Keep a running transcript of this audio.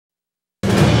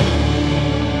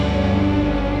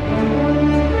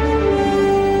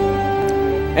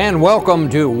And welcome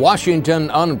to Washington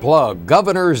Unplugged,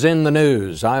 Governors in the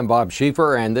News. I'm Bob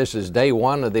Schieffer, and this is day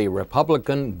one of the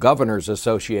Republican Governors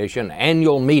Association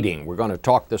annual meeting. We're going to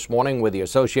talk this morning with the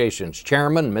association's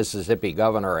chairman, Mississippi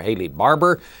Governor Haley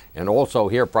Barbour, and also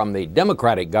hear from the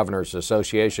Democratic Governors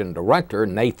Association director,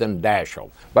 Nathan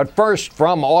Daschle. But first,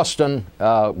 from Austin,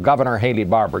 Governor Haley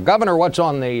Barbour. Governor, what's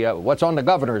on the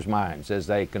governor's minds as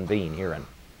they convene here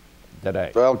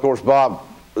today? Well, of course, Bob,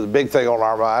 the big thing on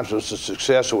our minds was the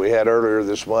success that we had earlier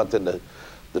this month in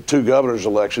the two governor's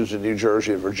elections in New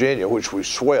Jersey and Virginia, which we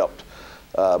swept.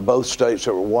 Both states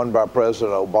that were won by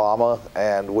President Obama,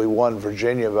 and we won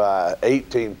Virginia by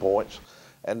 18 points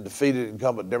and defeated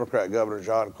incumbent Democrat Governor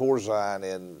Jon Corzine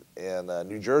in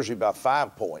New Jersey by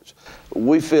 5 points.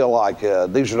 We feel like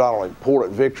these are not only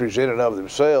important victories in and of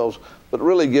themselves, but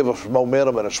really give us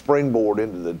momentum and a springboard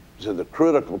into the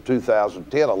critical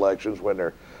 2010 elections when there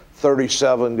are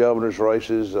 37 governor's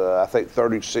races, I think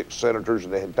 36 senators,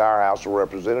 and the entire House of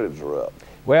Representatives are up.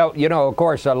 Well, you know, of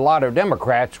course, a lot of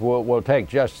Democrats will take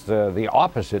just the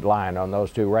opposite line on those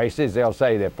two races. They'll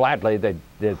say that flatly that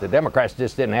the Democrats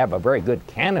just didn't have a very good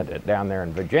candidate down there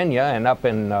in Virginia, and up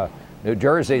in New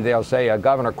Jersey, they'll say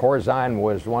Governor Corzine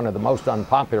was one of the most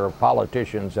unpopular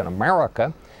politicians in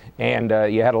America, and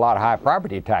you had a lot of high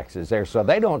property taxes there, so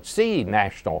they don't see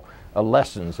national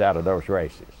lessons out of those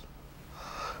races.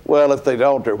 Well, if they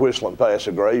don't, they're whistling past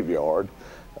a graveyard.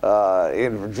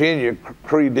 In Virginia,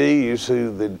 Creed Dees,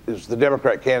 who is the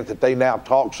Democrat candidate that they now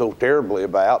talk so terribly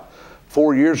about,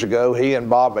 4 years ago, he and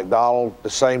Bob McDonnell, the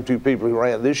same two people who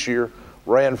ran this year,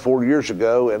 ran 4 years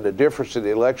ago, and the difference in the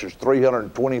election is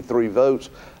 323 votes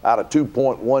out of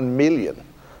 2.1 million.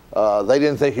 They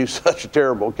didn't think he was such a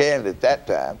terrible candidate at that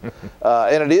time.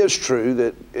 And it is true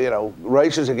that, you know,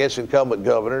 races against incumbent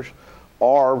governors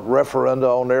are referenda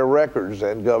on their records,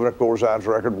 and Governor Corzine's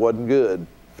record wasn't good.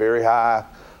 Very high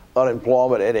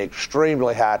unemployment and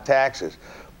extremely high taxes.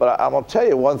 But I'm going to tell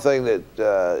you one thing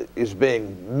that is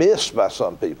being missed by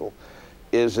some people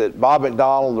is that Bob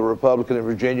McDonnell, the Republican in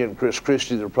Virginia, and Chris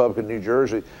Christie, the Republican in New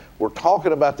Jersey, were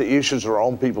talking about the issues that are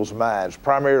on people's minds,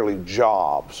 primarily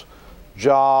jobs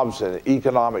and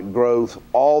economic growth,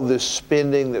 all this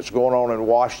spending that's going on in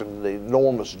Washington, the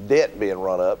enormous debt being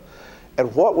run up.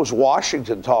 And what was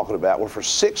Washington talking about? Well, for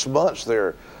 6 months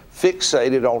they're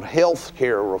fixated on health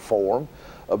care reform,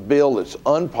 a bill that's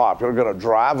unpopular, going to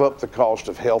drive up the cost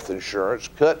of health insurance,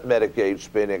 cut Medicaid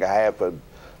spending $500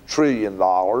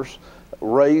 billion,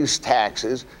 raise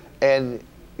taxes, and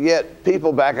yet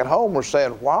people back at home are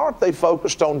saying, why aren't they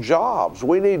focused on jobs?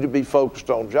 We need to be focused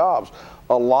on jobs.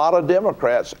 A lot of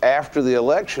Democrats, after the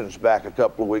elections back a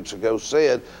couple of weeks ago,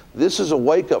 said this is a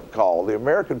wake-up call. The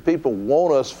American people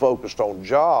want us focused on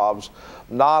jobs,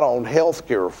 not on health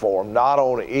care reform, not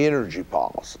on energy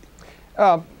policy.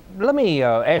 Let me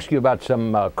ask you about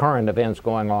some current events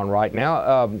going on right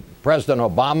now. President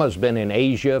Obama's been in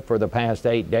Asia for the past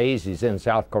 8 days. He's in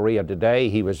South Korea today.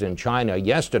 He was in China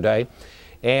yesterday.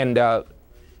 And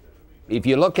if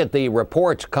you look at the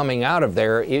reports coming out of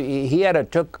there, he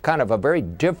took kind of a very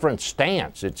different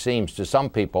stance, it seems to some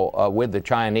people, with the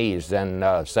Chinese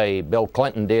than, say, Bill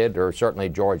Clinton did, or certainly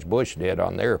George Bush did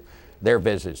on their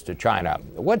visits to China.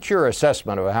 What's your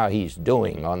assessment of how he's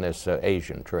doing on this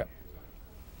Asian trip?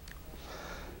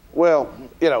 Well,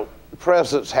 you know,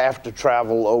 presidents have to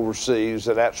travel overseas,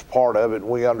 and that's part of it.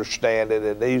 We understand it,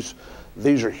 and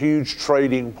these are huge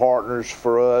trading partners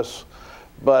for us.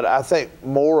 But I think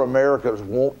more Americans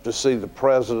want to see the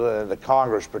president and the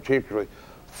Congress particularly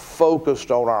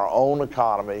focused on our own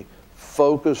economy,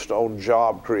 focused on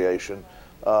job creation.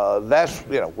 That's,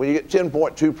 you know, when you get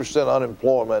 10.2%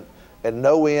 unemployment and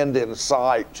no end in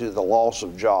sight to the loss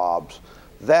of jobs,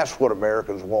 that's what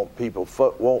Americans want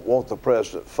want the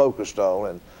president focused on.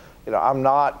 And, you know, I'm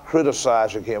not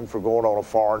criticizing him for going on a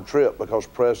foreign trip because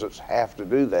presidents have to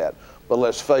do that. But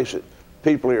let's face it,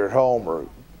 people here at home are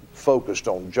focused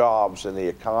on jobs and the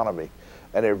economy,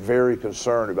 and they're very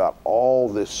concerned about all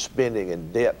this spending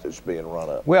and debt that's being run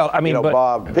up. Well, I mean, you know,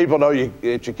 Bob, people know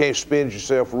that you can't spend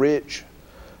yourself rich,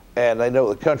 and they know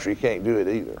the country can't do it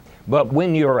either. But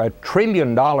when you're $1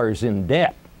 trillion in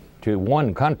debt to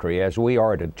one country, as we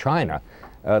are to China,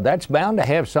 that's bound to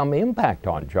have some impact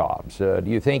on jobs. Do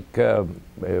you think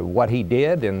what he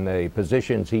did and the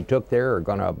positions he took there are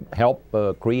going to help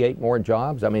create more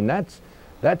jobs? I mean,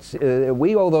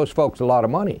 we owe those folks a lot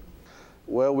of money.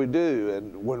 Well, we do,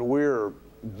 and when we're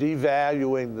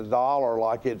devaluing the dollar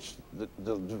like the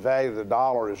value of the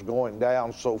dollar is going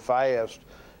down so fast,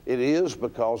 it is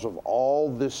because of all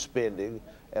this spending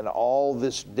and all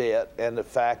this debt and the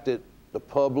fact that the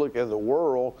public and the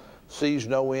world sees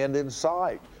no end in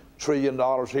sight. trillion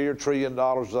here, $1 trillion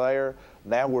there.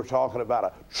 Now we're talking about a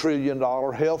 $1 trillion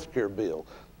health care bill.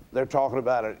 They're talking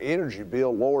about an energy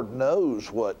bill. Lord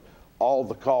knows what all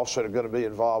the costs that are going to be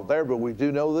involved there, but we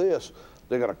do know this.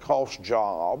 They're going to cost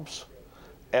jobs,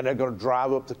 and they're going to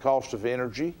drive up the cost of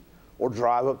energy or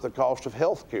drive up the cost of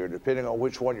health care, depending on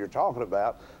which one you're talking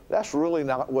about. That's really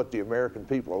not what the American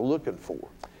people are looking for.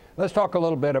 Let's talk a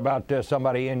little bit about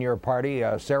somebody in your party,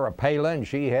 Sarah Palin.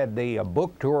 She had the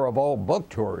book tour of all book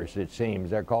tours, it seems.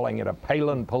 They're calling it a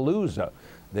Palin-palooza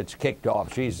that's kicked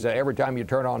off. She's every time you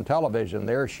turn on television,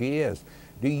 there she is.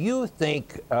 Do you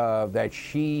think that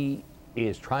she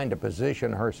is trying to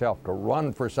position herself to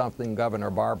run for something, Governor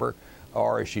Barbour,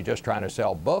 or is she just trying to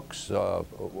sell books?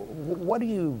 What do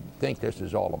you think this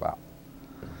is all about?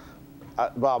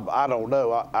 Bob, I don't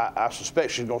know. I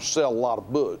suspect she's going to sell a lot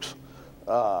of books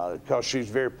because she's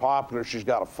very popular. She's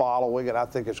got a following, and I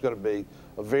think it's going to be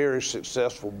a very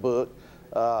successful book.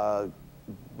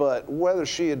 But whether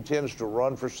she intends to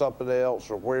run for something else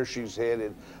or where she's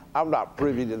headed, I'm not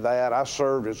privy to that. I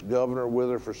served as governor with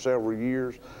her for several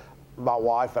years. My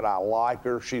wife and I like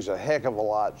her. She's a heck of a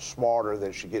lot smarter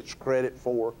than she gets credit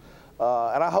for.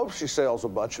 And I hope she sells a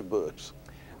bunch of books.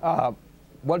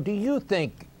 Well, do you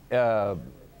think,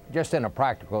 just in a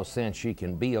practical sense, she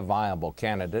can be a viable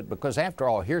candidate? Because after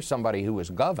all, here's somebody who was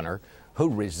governor who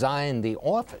resigned the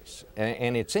office.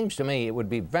 And it seems to me it would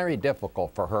be very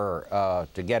difficult for her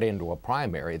to get into a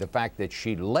primary. The fact that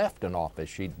she left an office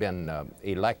she'd been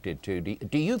elected to.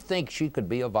 Do you think she could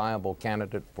be a viable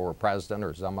candidate for president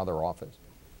or some other office?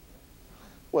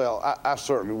 Well, I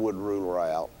certainly wouldn't rule her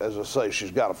out. As I say,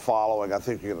 she's got a following. I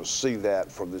think you're going to see that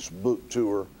from this book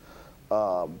tour.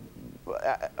 I'll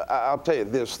tell you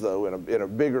this, though, in a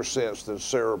bigger sense than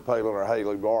Sarah Palin or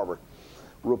Haley Barbour,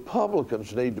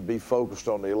 Republicans need to be focused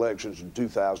on the elections in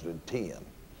 2010.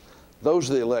 Those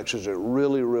are the elections that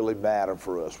really, really matter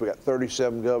for us. We got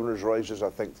 37 governor's races, I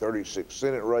think 36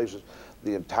 Senate races,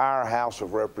 the entire House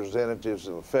of Representatives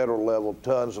at the federal level,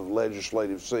 tons of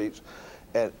legislative seats.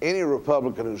 And any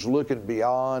Republican who's looking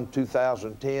beyond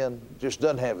 2010 just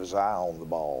doesn't have his eye on the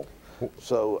ball.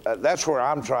 So that's where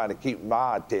I'm trying to keep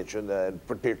my attention, and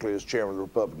particularly as chairman of the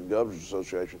Republican Governors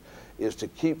Association, is to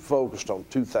keep focused on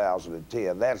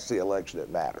 2010. That's the election that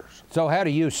matters. So how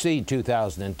do you see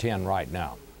 2010 right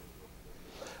now?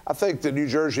 I think the New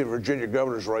Jersey and Virginia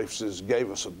governor's races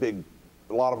gave us a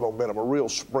lot of momentum, a real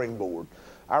springboard.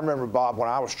 I remember, Bob, when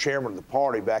I was chairman of the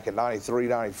party back in 93,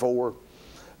 94,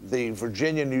 the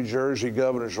Virginia, New Jersey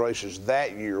governor's races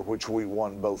that year, which we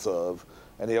won both of,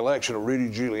 and the election of Rudy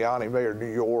Giuliani, mayor of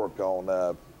New York, on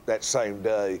that same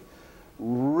day,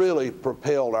 really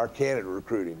propelled our candidate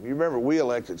recruiting. You remember we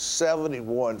elected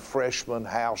 71 freshman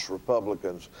House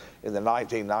Republicans in the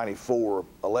 1994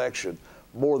 election.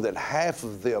 More than half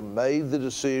of them made the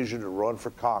decision to run for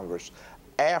Congress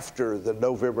after the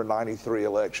November 93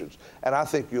 elections. And I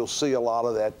think you'll see a lot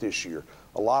of that this year.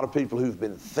 A lot of people who've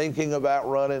been thinking about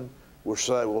running will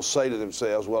say to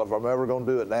themselves, well, if I'm ever going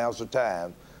to do it, now's the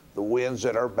time. The wind's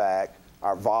at our back.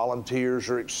 Our volunteers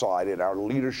are excited. Our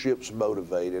leadership's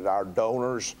motivated. Our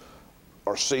donors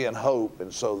are seeing hope,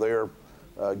 and so they're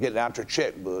getting out their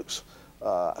checkbooks.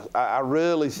 I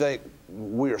really think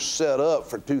we're set up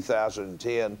for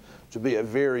 2010 to be a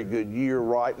very good year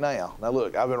right now. Now,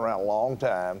 look, I've been around a long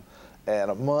time, and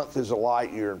a month is a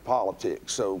light year in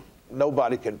politics, so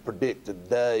nobody can predict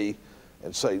today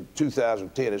and say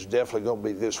 2010 is definitely going to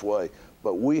be this way.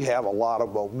 But we have a lot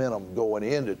of momentum going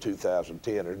into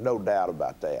 2010. There's no doubt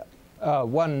about that.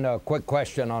 One quick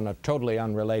question on a totally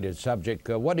unrelated subject.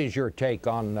 What is your take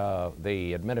on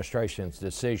the administration's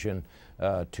decision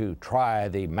to try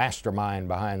the mastermind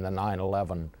behind the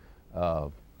 9/11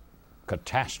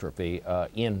 catastrophe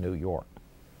in New York?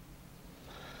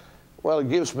 Well, it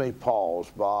gives me pause,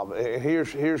 Bob.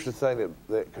 Here's the thing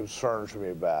that concerns me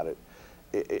about it.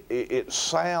 It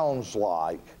sounds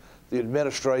like the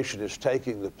administration is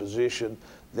taking the position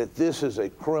that this is a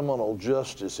criminal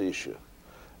justice issue.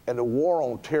 And the war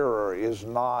on terror is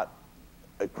not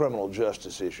a criminal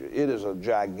justice issue. It is a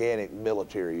gigantic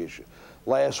military issue.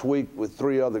 Last week, with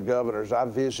 3 other governors, I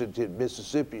visited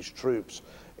Mississippi's troops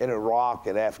in Iraq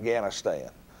and Afghanistan.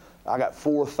 I got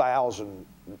 4,000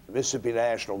 Mississippi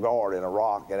National Guard in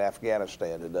Iraq and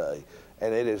Afghanistan today,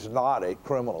 and it is not a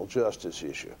criminal justice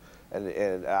issue.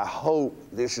 And I hope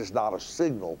this is not a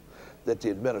signal that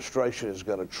the administration is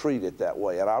going to treat it that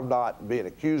way. And I'm not being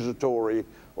accusatory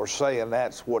or saying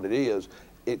that's what it is.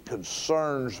 It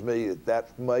concerns me that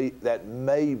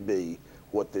may be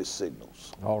what this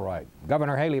signals. All right.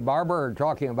 Governor Haley Barbour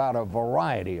talking about a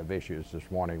variety of issues this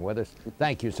morning with us.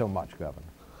 Thank you so much, Governor.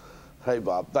 Hey,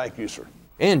 Bob. Thank you, sir.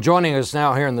 And joining us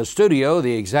now here in the studio,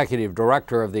 the Executive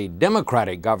Director of the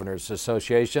Democratic Governors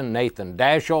Association, Nathan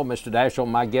Daschle. Mr. Daschle,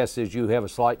 my guess is you have a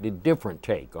slightly different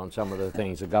take on some of the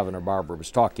things that Governor Barbour was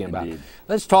talking about. Indeed.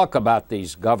 Let's talk about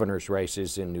these governor's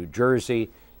races in New Jersey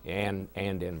and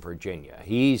in Virginia.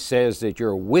 He says that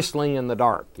you're whistling in the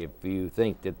dark if you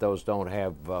think that those don't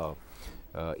have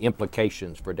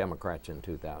implications for Democrats in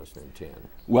 2010.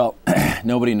 Well,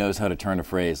 nobody knows how to turn a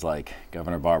phrase like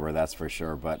Governor Barbour, that's for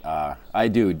sure. But I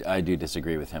do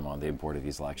disagree with him on the import of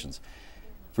these elections.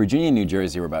 Virginia and New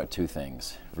Jersey were about two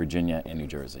things: Virginia and New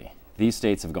Jersey. These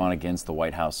states have gone against the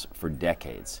White House for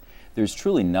decades. There's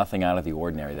truly nothing out of the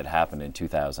ordinary that happened in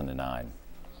 2009.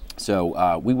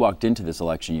 So we walked into this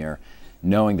election year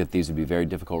knowing that these would be very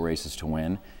difficult races to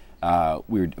win.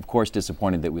 We were, of course,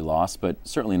 disappointed that we lost, but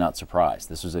certainly not surprised.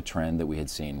 This was a trend that we had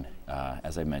seen,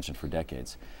 as I mentioned, for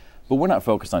decades. But we're not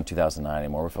focused on 2009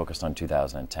 anymore. We're focused on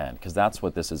 2010, because that's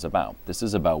what this is about. This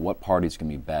is about what parties can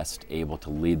be best able to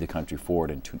lead the country forward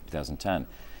in 2010.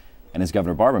 And as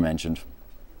Governor Barbour mentioned,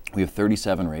 we have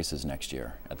 37 races next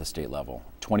year at the state level.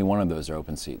 21 of those are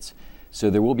open seats. So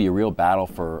there will be a real battle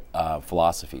for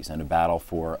philosophies and a battle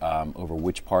for over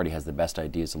which party has the best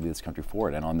ideas to lead this country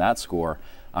forward. And on that score,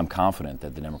 I'm confident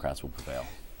that the Democrats will prevail.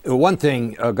 One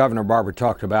thing Governor Barbour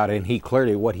talked about, and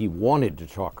what he wanted to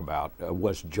talk about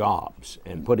was jobs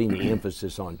and putting the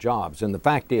emphasis on jobs. And the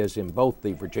fact is, in both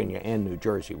the Virginia and New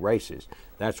Jersey races,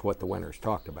 that's what the winners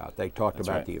talked about. They talked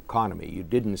about the economy. You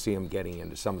didn't see them getting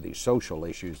into some of these social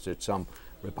issues that some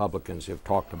Republicans have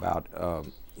talked about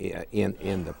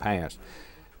in the past.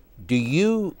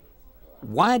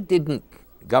 Why didn't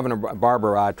Governor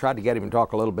Barbour, I tried to get him to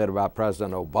talk a little bit about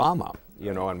President Obama,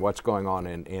 and what's going on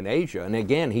in Asia. And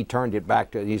again, he turned it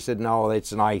back to, he said, no,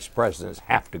 it's nice, presidents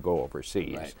have to go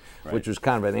overseas, right. Which was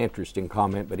kind of an interesting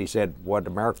comment, but he said what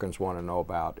Americans want to know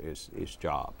about is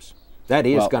jobs. That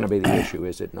is going to be the issue,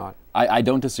 is it not? I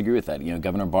don't disagree with that.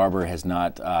 Governor Barbour has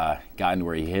not gotten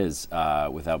where he is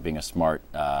without being a smart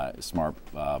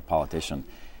politician.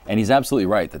 And he's absolutely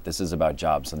right that this is about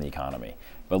jobs and the economy.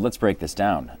 But let's break this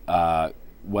down.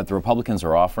 What the Republicans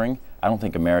are offering, I don't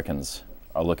think Americans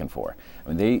are looking for.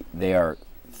 I mean, they are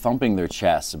thumping their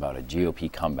chests about a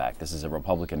GOP comeback. This is a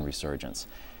Republican resurgence.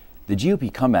 The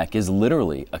GOP comeback is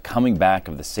literally a coming back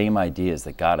of the same ideas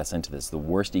that got us into this, the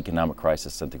worst economic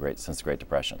crisis since the Great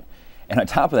Depression. And on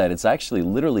top of that, it's actually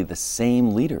literally the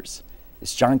same leaders.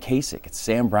 It's John Kasich, it's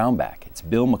Sam Brownback, it's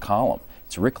Bill McCollum,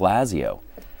 it's Rick Lazio.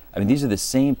 I mean, these are the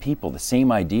same people, the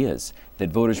same ideas that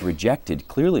voters rejected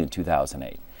clearly in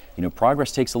 2008.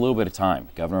 Progress takes a little bit of time.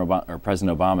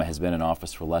 President Obama has been in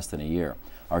office for less than a year.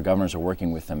 Our governors are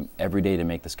working with him every day to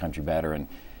make this country better. And,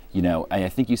 I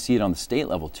think you see it on the state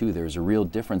level, too. There's a real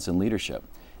difference in leadership.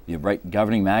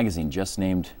 Governing Magazine just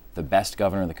named the best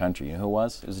governor in the country. You know who it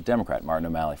was? It was a Democrat, Martin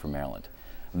O'Malley from Maryland.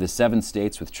 Of the 7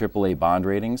 states with AAA bond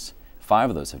ratings, 5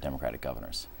 of those have Democratic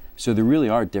governors. So there really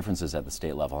are differences at the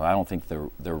state level. And I don't think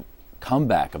the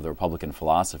comeback of the Republican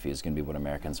philosophy is going to be what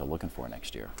Americans are looking for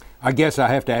next year. I guess I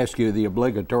have to ask you the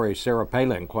obligatory Sarah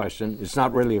Palin question. It's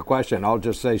not really a question. I'll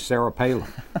just say Sarah Palin.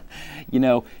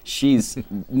 She's,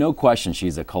 no question,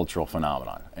 she's a cultural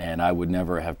phenomenon. And I would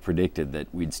never have predicted that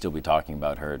we'd still be talking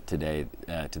about her today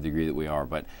to the degree that we are.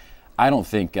 But I don't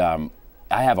think, I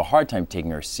have a hard time taking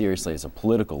her seriously as a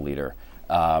political leader.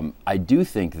 I do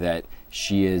think that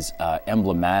she is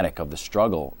emblematic of the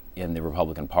struggle in the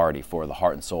Republican Party for the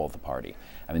heart and soul of the party.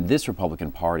 I mean, this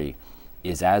Republican Party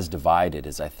is as divided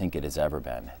as I think it has ever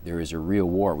been. There is a real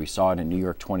war. We saw it in New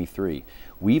York 23.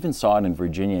 We even saw it in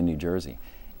Virginia and New Jersey.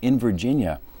 In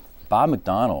Virginia, Bob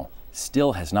McDonnell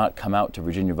still has not come out to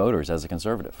Virginia voters as a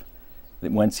conservative.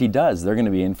 Once he does, they're going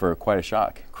to be in for quite a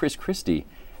shock. Chris Christie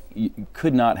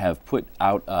could not have put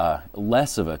out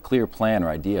less of a clear plan or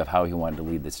idea of how he wanted to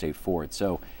lead the state forward.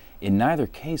 So in neither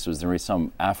case was there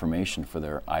some affirmation for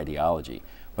their ideology.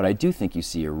 But I do think you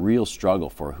see a real struggle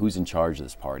for who's in charge of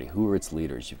this party, who are its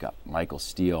leaders. You've got Michael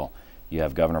Steele, you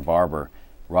have Governor Barbour,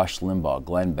 Rush Limbaugh,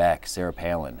 Glenn Beck, Sarah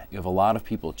Palin. You have a lot of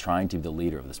people trying to be the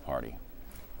leader of this party.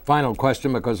 Final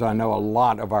question, because I know a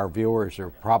lot of our viewers are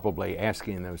probably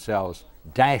asking themselves,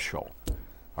 Daschle.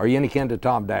 Are you any kin to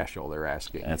Tom Daschle, they're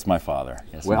asking? That's my father.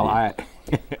 Yes, well,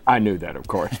 I knew that, of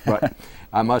course, but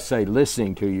I must say,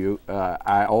 listening to you,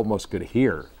 I almost could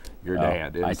hear your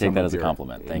dad. I take that as a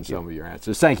compliment. Thank you. Some of your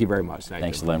answers. Thank you very much, Nathan.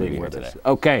 Thanks for letting me be here today.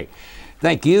 Okay.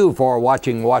 Thank you for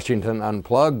watching Washington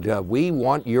Unplugged. We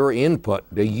want your input.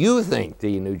 Do you think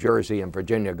the New Jersey and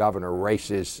Virginia governor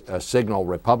races signal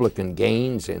Republican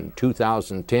gains in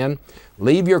 2010?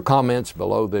 Leave your comments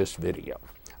below this video.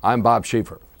 I'm Bob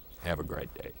Schieffer. Have a great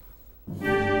day.